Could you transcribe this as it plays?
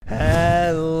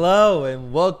Hello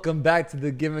and welcome back to the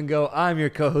Give and Go. I'm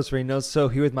your co-host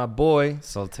Reynoso here with my boy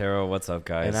Soltero. What's up,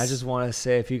 guys? And I just want to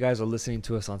say, if you guys are listening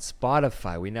to us on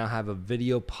Spotify, we now have a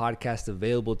video podcast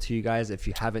available to you guys if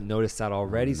you haven't noticed that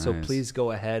already. Nice. So please go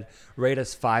ahead, rate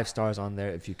us 5 stars on there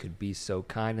if you could be so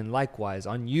kind. And likewise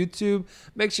on YouTube,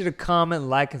 make sure to comment,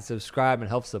 like, and subscribe and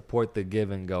help support the Give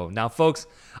and Go. Now, folks,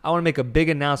 I want to make a big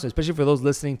announcement, especially for those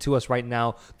listening to us right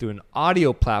now through an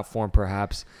audio platform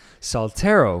perhaps.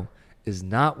 Soltero is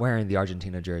not wearing the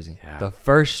Argentina jersey. Yeah. The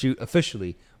first shoot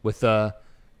officially with a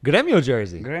Gremio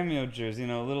jersey. Gremio jersey,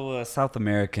 a little South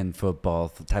American football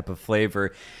type of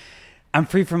flavor. I'm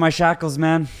free from my shackles,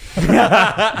 man.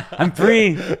 I'm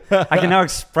free. I can now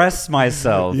express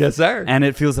myself. Yes, sir. And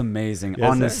it feels amazing, yes,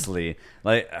 honestly.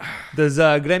 Sir. Does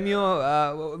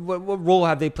Gremio, what role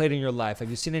have they played in your life?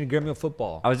 Have you seen any Gremio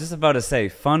football? I was just about to say,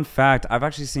 fun fact, I've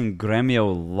actually seen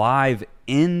Gremio live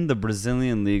in the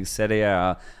Brazilian league, Serie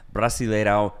A,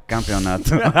 Brasileirão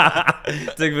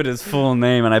Campeonato. To give it his full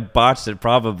name, and I botched it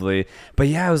probably. But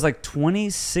yeah, it was like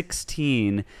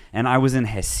 2016, and I was in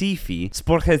Recife.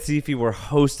 Sport Recife were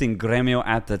hosting Gremio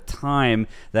at the time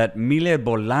that Miller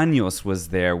Bolaños was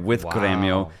there with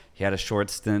Gremio. He had a short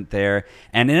stint there,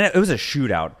 and it was a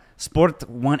shootout. Sport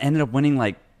ended up winning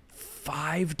like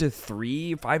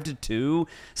 5-3, 5-2,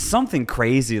 something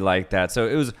crazy like that. So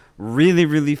it was really,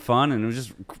 really fun, and it was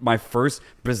just my first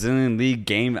Brazilian league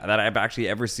game that I've actually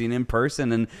ever seen in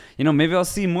person. And maybe I'll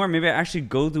see more. Maybe I actually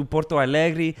go to Porto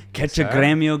Alegre, catch a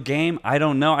Gremio game. I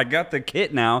don't know. I got the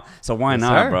kit now, so why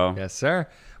not, bro? Yes, sir.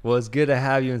 Well, it's good to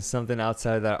have you in something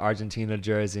outside of that Argentina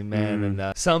jersey, man.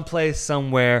 And someplace,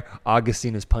 somewhere,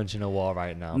 Augustine is punching a wall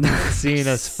right now. Seeing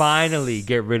us finally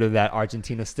get rid of that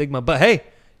Argentina stigma. But hey,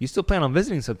 you still plan on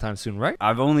visiting sometime soon, right?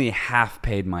 I've only half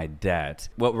paid my debt.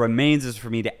 What remains is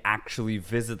for me to actually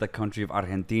visit the country of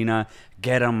Argentina,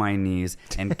 get on my knees,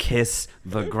 and kiss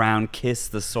the ground, kiss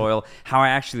the soil. How I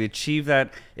actually achieve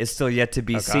that is still yet to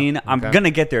be seen. I'm going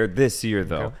to get there this year,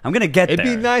 though. I'm going to get there.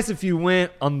 It'd be nice if you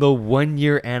went on the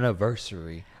 1-year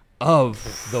anniversary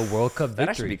of the World Cup victory.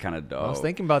 That should be kind of dope. I was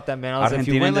thinking about that, man. Argentina if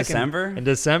you went in December? In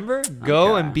December,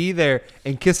 go and be there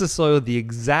and kiss the soil the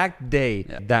exact day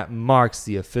that marks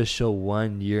the official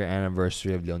 1-year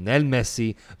anniversary of Lionel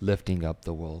Messi lifting up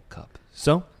the World Cup.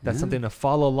 So that's something to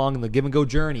follow along in the Give and Go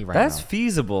journey right now. That's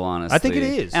feasible, honestly. I think it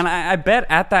is. And I bet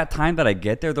at that time that I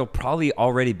get there, there'll probably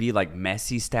already be like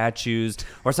Messi statues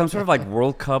or some sort of like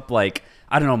World Cup, like,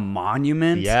 I don't know,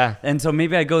 monument. Yeah. And so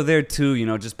maybe I go there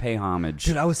too, just pay homage.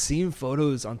 Dude, I was seeing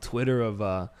photos on Twitter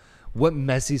of what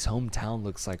Messi's hometown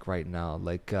looks like right now.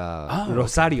 Like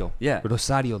Rosario. Okay. Yeah.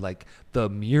 Rosario, like the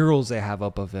murals they have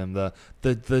up of him,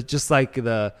 the just like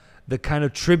the kind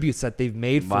of tributes that they've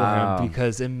made for him.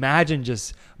 Because imagine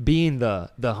just being the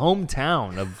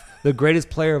hometown of the greatest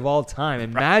player of all time.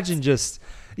 Imagine just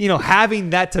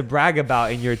having that to brag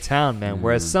about in your town, man.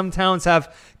 Whereas some towns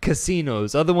have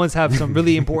casinos, other ones have some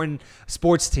really important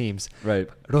sports teams. Right.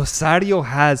 Rosario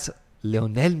has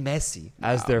Lionel Messi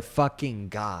as their fucking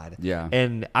god. Yeah.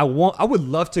 And I would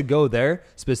love to go there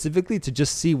specifically to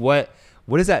just see what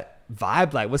is that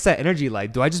vibe like? What's that energy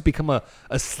like? Do I just become a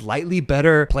slightly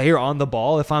better player on the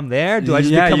ball if I'm there? Do I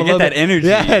just become you get that energy?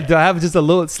 Yeah. Do I have just a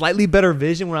little slightly better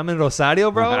vision when I'm in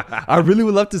Rosario, bro? I really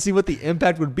would love to see what the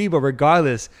impact would be, but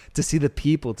regardless, to see the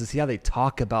people, to see how they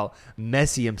talk about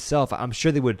Messi himself, I'm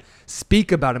sure they would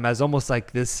speak about him as almost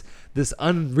like this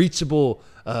unreachable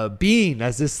being,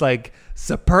 as this like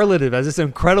superlative, as this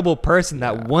incredible person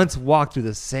that once walked through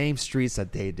the same streets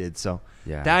that they did. So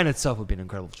that in itself would be an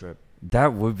incredible trip.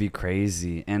 That would be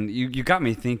crazy. And you got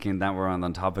me thinking that we're on the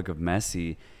topic of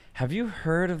Messi. Have you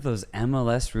heard of those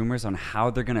MLS rumors on how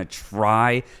they're going to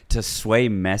try to sway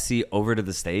Messi over to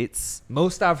the States?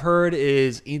 Most I've heard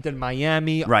is Inter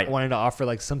Miami wanting to offer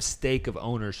like some stake of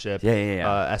ownership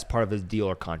as part of his deal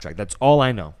or contract. That's all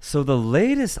I know. So the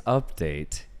latest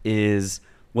update is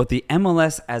what the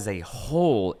MLS as a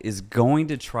whole is going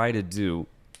to try to do,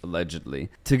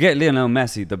 allegedly, to get Lionel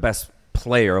Messi, the best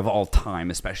player of all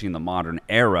time, especially in the modern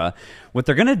era. What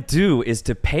they're going to do is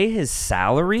to pay his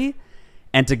salary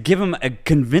and to give him a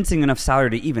convincing enough salary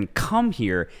to even come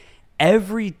here.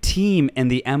 Every team in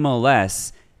the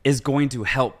MLS is going to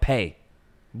help pay.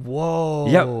 Whoa.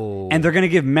 Yep. And they're going to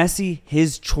give Messi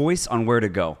his choice on where to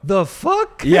go. The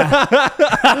fuck? Yeah.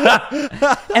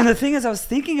 And the thing is, I was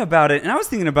thinking about it, and I was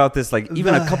thinking about this like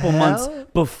even a couple months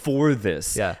before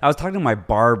this. Yeah. I was talking to my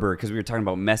barber because we were talking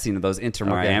about Messi and those Inter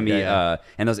Miami and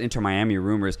those Inter Miami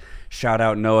rumors. Shout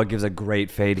out Noah, gives a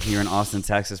great fade here in Austin,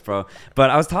 Texas, bro. But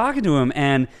I was talking to him,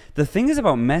 and the thing is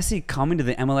about Messi coming to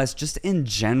the MLS just in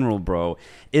general, bro,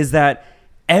 is that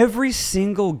every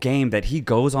single game that he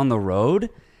goes on the road,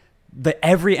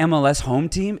 every MLS home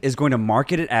team is going to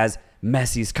market it as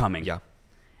Messi's coming. Yeah.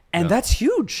 And that's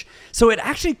huge. So it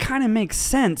actually kind of makes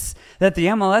sense that the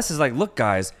MLS is like, look,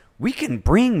 guys, we can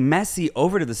bring Messi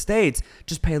over to the States,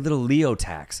 just pay a little Leo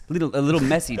tax, a little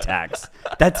Messi tax.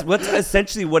 That's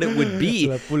essentially what it would be.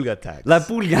 La Pulga tax. La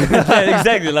Pulga.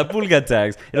 Exactly, La Pulga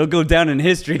tax. It'll go down in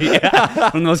history. One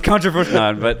of the most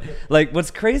controversial. But like, what's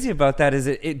crazy about that is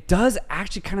it does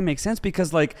actually kind of make sense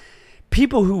because like,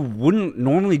 people who wouldn't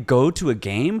normally go to a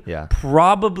game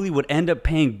probably would end up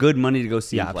paying good money to go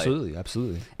see him play.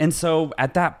 Absolutely. And so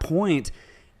at that point,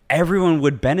 everyone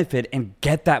would benefit and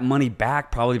get that money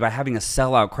back probably by having a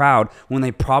sellout crowd when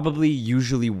they probably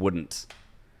usually wouldn't.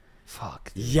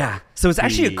 Fuck. Dude. Yeah. So it's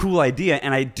actually a cool idea,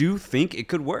 and I do think it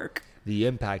could work. The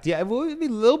impact. Yeah, it would be a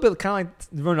little bit kind of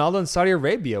like Ronaldo in Saudi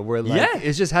Arabia, where like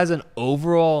it just has an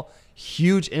overall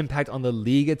huge impact on the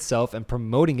league itself and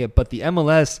promoting it. But the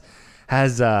MLS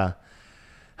has a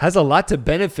lot to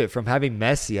benefit from having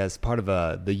Messi as part of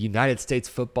the United States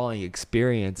footballing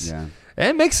experience. Yeah. And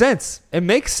it makes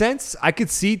sense. I could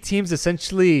see teams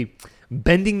essentially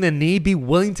bending the knee, be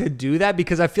willing to do that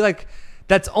because I feel like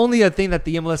that's only a thing that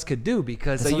the MLS could do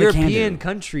because a European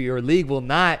country or league will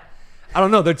not. I don't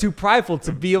know. They're too prideful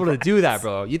to be able to do that,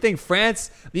 bro. You think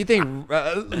France? You think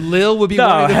Lille would be?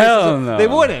 No, hell no. They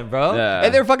wouldn't, bro. Yeah.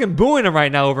 And they're fucking booing him right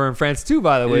now over in France too,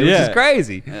 by the way, which is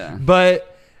crazy. Yeah.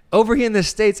 But over here in the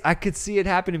States, I could see it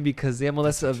happening because the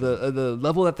MLS of the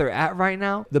level that they're at right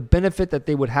now, the benefit that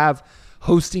they would have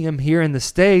hosting him here in the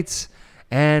States,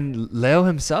 and Leo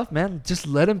himself, man, just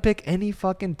let him pick any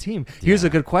fucking team. Here's a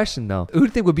good question though: who do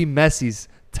you think would be Messi's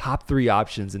top 3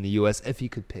 options in the U.S. if he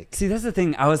could pick? See, that's the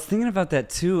thing. I was thinking about that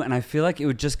too, and I feel like it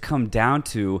would just come down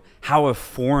to how a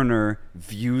foreigner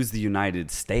views the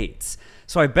United States.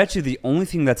 So I bet you the only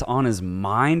thing that's on his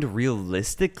mind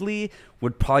realistically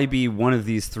would probably be one of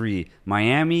these 3: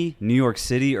 Miami, New York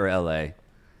City, or L.A.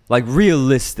 Like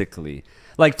realistically.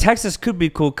 Like Texas could be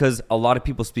cool because a lot of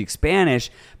people speak Spanish,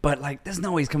 but like there's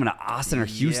no way he's coming to Austin or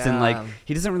Houston. Like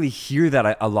he doesn't really hear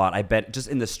that a lot, I bet, just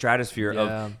in the stratosphere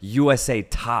of USA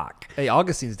talk. Hey,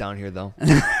 Augustine's down here though.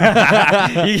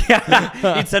 He'd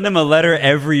send him a letter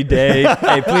every day.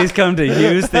 Hey, please come to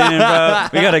Houston, bro.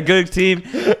 We got a good team.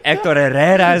 Hector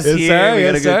Herrera's here. We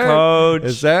got a good coach.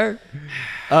 Yes, sir.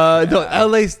 No,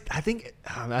 LA's.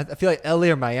 I feel like LA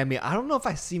or Miami. I don't know if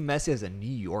I see Messi as a New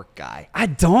York guy. I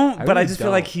don't, but I just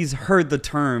feel like he's heard the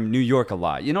term New York a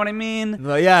lot. You know what I mean?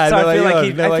 Well, yeah. So I feel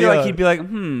like he'd be like,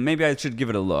 maybe I should give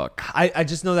it a look. I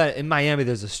just know that in Miami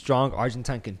there's a strong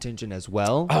Argentine contingent as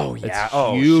well. Oh yeah,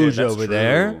 it's huge over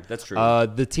there. That's true.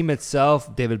 The team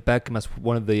itself, David Beckham as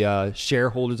one of the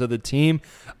shareholders of the team.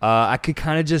 I could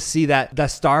kind of just see that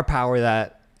star power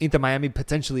that Inter Miami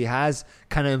potentially has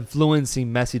kind of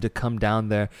influencing Messi to come down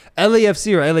there.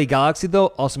 LAFC or LA Galaxy, though,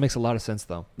 also makes a lot of sense,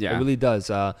 though. Yeah. It really does.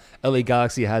 LA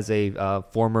Galaxy has a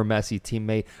former Messi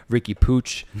teammate, Ricky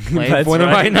Puig, playing for them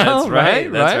right now.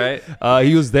 That's right.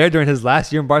 He was there during his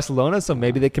last year in Barcelona, so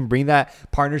maybe they can bring that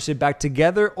partnership back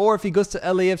together. Or if he goes to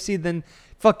LAFC, then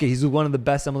fuck it. He's with one of the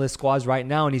best MLS squads right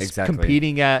now, and he's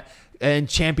competing in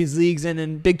Champions Leagues and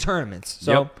in big tournaments.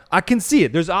 So I can see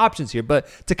it. There's options here. But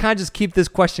to kind of just keep this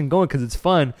question going because it's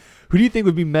fun, who do you think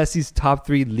would be Messi's top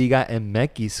 3 Liga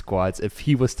MX squads if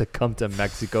he was to come to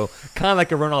Mexico? Kind of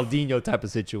like a Ronaldinho type of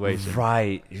situation.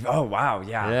 Right. Oh, wow.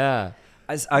 Yeah.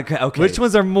 Okay. Which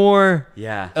ones are more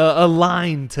Yeah.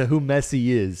 aligned to who Messi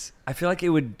is? I feel like it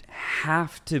would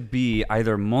have to be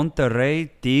either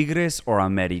Monterrey, Tigres, or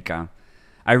America.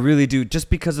 I really do, just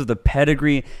because of the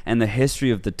pedigree and the history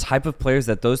of the type of players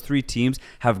that those 3 teams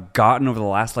have gotten over the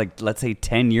last, like, let's say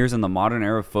 10 years in the modern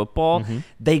era of football. Mm-hmm.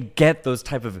 They get those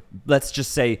type of, let's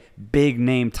just say, big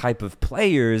name type of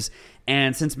players.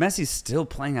 And since Messi's still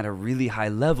playing at a really high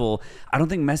level, I don't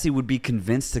think Messi would be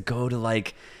convinced to go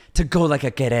like a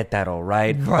Querétaro,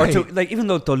 right? Or to, like, even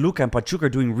though Toluca and Pachuca are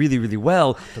doing really, really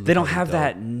well, they don't have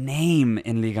that name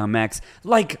in Liga MX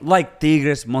like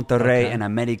Tigres, Monterrey, and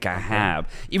America have.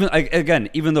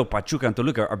 Even though Pachuca and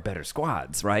Toluca are better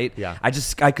squads, right? Yeah.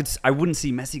 I wouldn't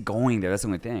see Messi going there. That's the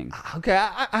only thing. Okay,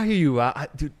 I hear you.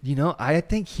 Dude, I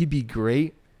think he'd be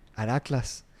great at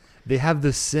Atlas. They have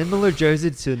the similar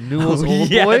jersey to Newell's Old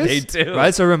Boys. They do.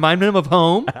 Right? So remind them of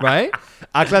home, right?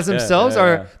 Atlas themselves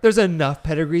there's enough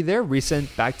pedigree there. Recent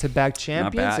back-to-back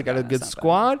champions. They got a good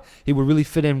squad. He would really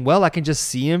fit in well. I can just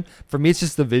see him. For me, it's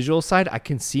just the visual side. I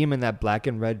can see him in that black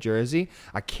and red jersey.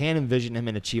 I can't envision him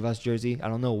in a Chivas jersey. I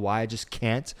don't know why. I just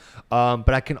can't. But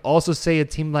I can also say a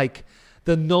team like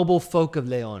the Noble Folk of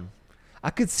León. I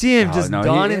could see him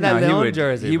donning that Leon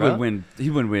jersey. He would win.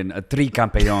 He would win a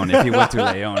tricampeón if he went to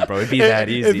Leon, bro. It'd be that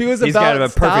easy. If he was he's got a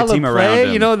perfect team around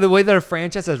him. You know the way that our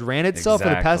franchise has ran itself for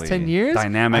the past 10 years.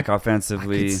 Dynamic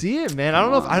offensively. I could see it, man.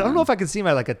 I don't know if I could see him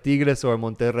at like a Tigres or a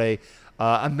Monterrey.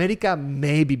 America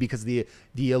maybe because the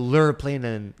allure playing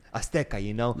in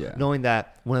Azteca, knowing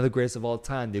that one of the greatest of all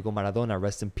time, Diego Maradona,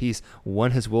 rest in peace, won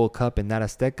his World Cup in that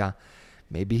Azteca.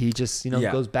 Maybe he just,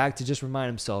 goes back to just remind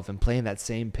himself and playing that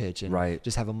same pitch and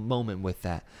just have a moment with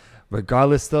that.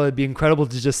 Regardless, though, it'd be incredible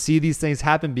to just see these things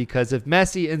happen because if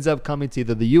Messi ends up coming to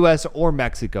either the U.S. or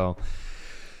Mexico,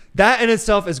 that in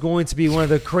itself is going to be one of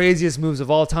the craziest moves of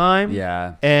all time.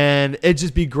 Yeah. And it'd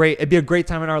just be great. It'd be a great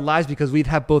time in our lives because we'd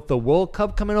have both the World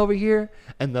Cup coming over here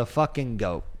and the fucking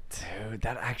GOAT. Dude,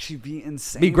 that'd actually be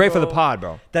insane. Be great for the pod,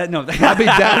 bro. I'd be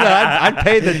down. I'd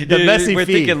pay the Messi fee. We're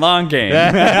thinking long game.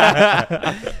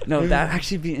 No, that'd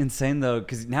actually be insane though,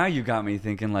 because now you got me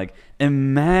thinking. Like,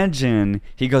 imagine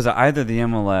he goes to either the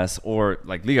MLS or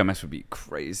like Liga MX would be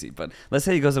crazy. But let's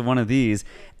say he goes to one of these,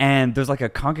 and there's like a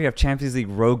CONCACAF Champions League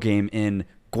road game in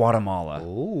Guatemala.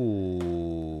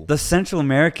 Ooh. The Central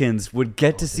Americans would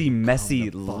get to see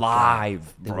Messi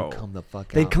live, bro. They would come the fuck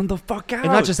out. They'd come the fuck out.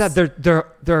 And not just that,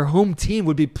 their home team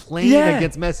would be playing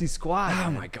against Messi's squad.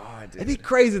 Oh my god, dude. It'd be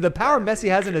crazy. The power Messi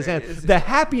has in his hands, the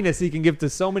happiness he can give to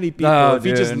so many people if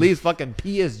he just leaves fucking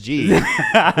PSG.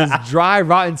 This dry,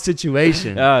 rotten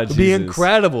situation would be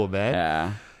incredible, man.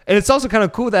 Yeah. And it's also kind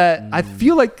of cool that I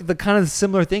feel like the kind of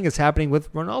similar thing is happening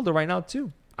with Ronaldo right now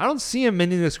too. I don't see him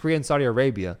ending his career in Saudi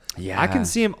Arabia. Yeah. I can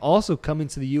see him also coming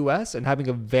to the U.S. and having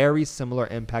a very similar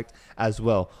impact as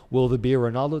well. Will there be a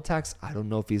Ronaldo tax? I don't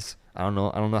know if he's. I don't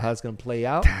know how it's going to play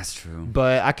out. That's true.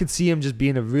 But I could see him just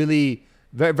being a really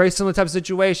very, very similar type of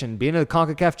situation. Being in the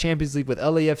CONCACAF Champions League with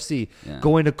LAFC,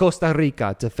 going to Costa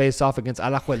Rica to face off against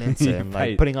Alajuelense and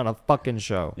like putting on a fucking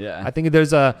show. Yeah. I think if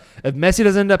Messi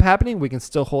doesn't end up happening, we can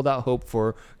still hold out hope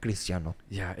for Cristiano.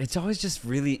 Yeah, it's always just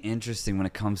really interesting when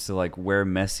it comes to like where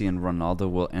Messi and Ronaldo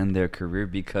will end their career,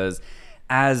 because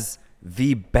as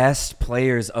the best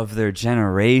players of their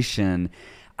generation,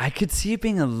 I could see it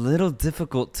being a little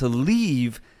difficult to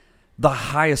leave the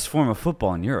highest form of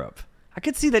football in Europe. I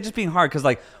could see that just being hard because,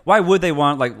 like, why would they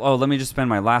want, like, let me just spend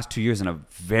my last 2 years in a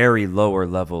very lower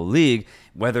level league,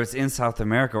 whether it's in South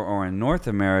America or in North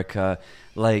America?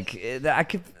 Like, I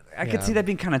could see that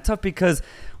being kind of tough because,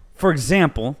 for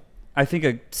example, I think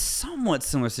a somewhat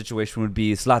similar situation would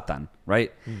be Zlatan,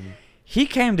 right? Mm-hmm. He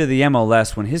came to the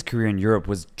MLS when his career in Europe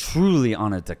was truly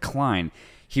on a decline.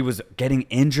 He was getting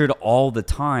injured all the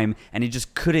time, and he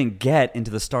just couldn't get into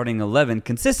the starting 11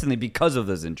 consistently because of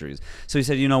those injuries. So he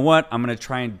said, you know what? I'm going to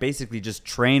try and basically just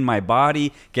train my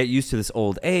body, get used to this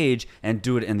old age, and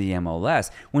do it in the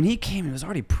MLS. When he came, he was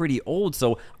already pretty old,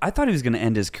 so I thought he was going to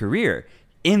end his career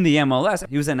in the MLS.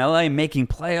 He was in LA making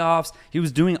playoffs. He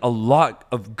was doing a lot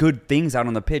of good things out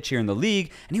on the pitch here in the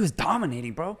league, and he was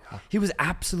dominating, bro. He was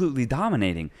absolutely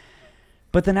dominating.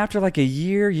 But then after like a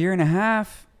year and a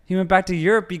half, he went back to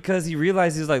Europe because he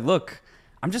realized he was like, look,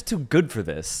 I'm just too good for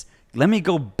this. Let me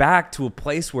go back to a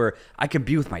place where I can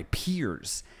be with my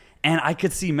peers. And I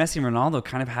could see Messi and Ronaldo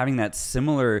kind of having that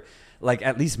similar, like,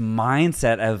 at least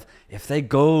mindset of if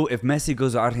Messi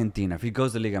goes to Argentina, if he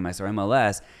goes to Liga MX or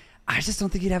MLS, I just don't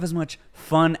think he'd have as much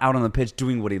fun out on the pitch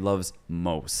doing what he loves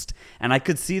most. And I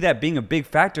could see that being a big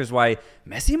factor is why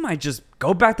Messi might just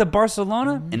go back to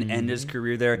Barcelona and end his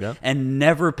career there and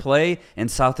never play in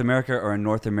South America or in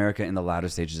North America in the latter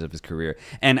stages of his career.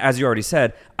 And as you already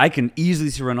said, I can easily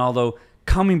see Ronaldo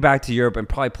coming back to Europe and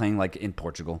probably playing like in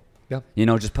Portugal. Yeah. You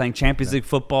know, just playing Champions League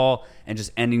football and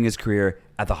just ending his career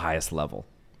at the highest level.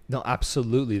 No,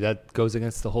 absolutely. That goes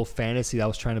against the whole fantasy that I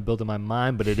was trying to build in my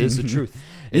mind, but it is the truth.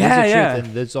 It is the truth.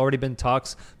 And there's already been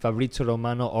talks. Fabrizio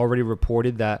Romano already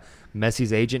reported that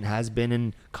Messi's agent has been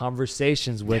in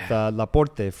conversations with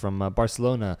Laporte from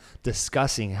Barcelona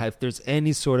discussing if there's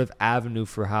any sort of avenue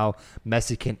for how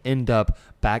Messi can end up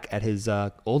back at his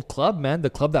old club, man. The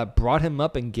club that brought him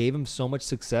up and gave him so much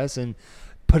success and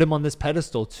put him on this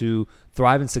pedestal to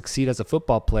thrive and succeed as a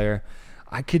football player.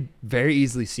 I could very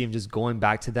easily see him just going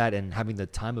back to that and having the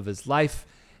time of his life,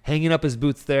 hanging up his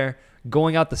boots there,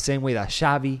 going out the same way that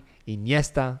Xavi,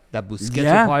 Iniesta, that Busquets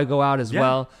will probably go out as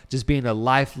well, just being a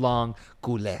lifelong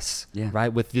culés, right?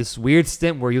 With this weird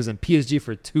stint where he was in PSG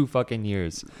for 2 fucking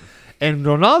years. And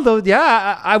Ronaldo,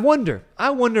 I wonder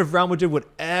if Real Madrid would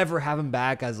ever have him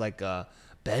back as like a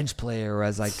bench player or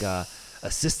as like a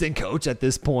assistant coach at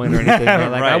this point or anything.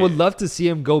 Man. Like, Right. I would love to see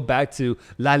him go back to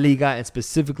La Liga and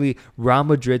specifically Real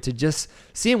Madrid to just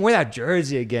see him wear that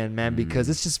jersey again, man, because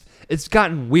it's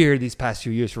gotten weird these past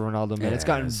few years for Ronaldo, man. It's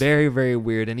gotten very, very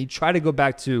weird. And he tried to go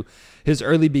back to his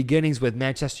early beginnings with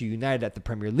Manchester United at the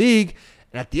Premier League.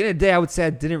 And at the end of the day, I would say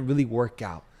it didn't really work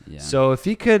out. Yeah. So if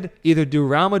he could either do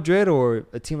Real Madrid or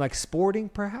a team like Sporting,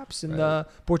 perhaps, in the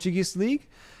Portuguese league,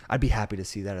 I'd be happy to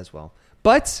see that as well.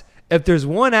 But if there's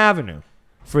one avenue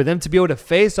for them to be able to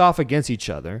face off against each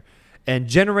other and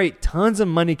generate tons of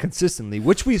money consistently,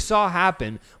 which we saw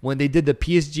happen when they did the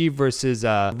PSG versus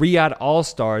Riyadh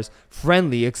All-Stars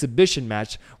friendly exhibition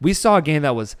match. We saw a game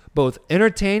that was both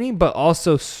entertaining but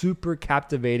also super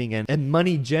captivating and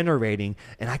money generating.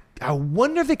 And I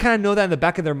wonder if they kind of know that in the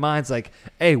back of their minds, like,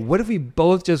 hey, what if we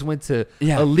both just went to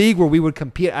a league where we would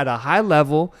compete at a high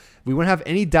level? We wouldn't have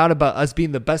any doubt about us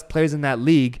being the best players in that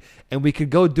league, and we could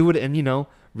go do it in,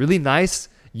 really nice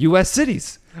U.S.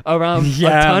 cities around a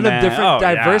ton of different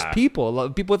diverse people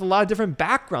with a lot of different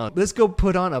backgrounds. Let's go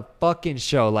put on a fucking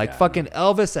show like fucking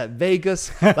Elvis at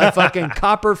Vegas, like fucking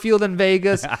Copperfield in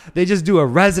Vegas. They just do a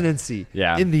residency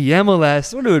in the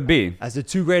MLS. What it would be as the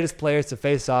two greatest players to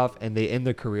face off, and they end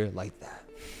their career like that.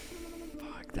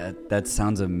 Fuck, that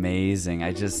sounds amazing.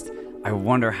 I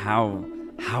wonder how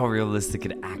realistic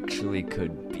it actually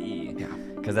could be. Yeah.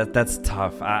 Because that's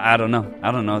tough. I don't know.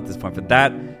 I don't know at this point. But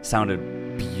that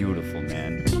sounded beautiful,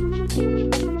 man.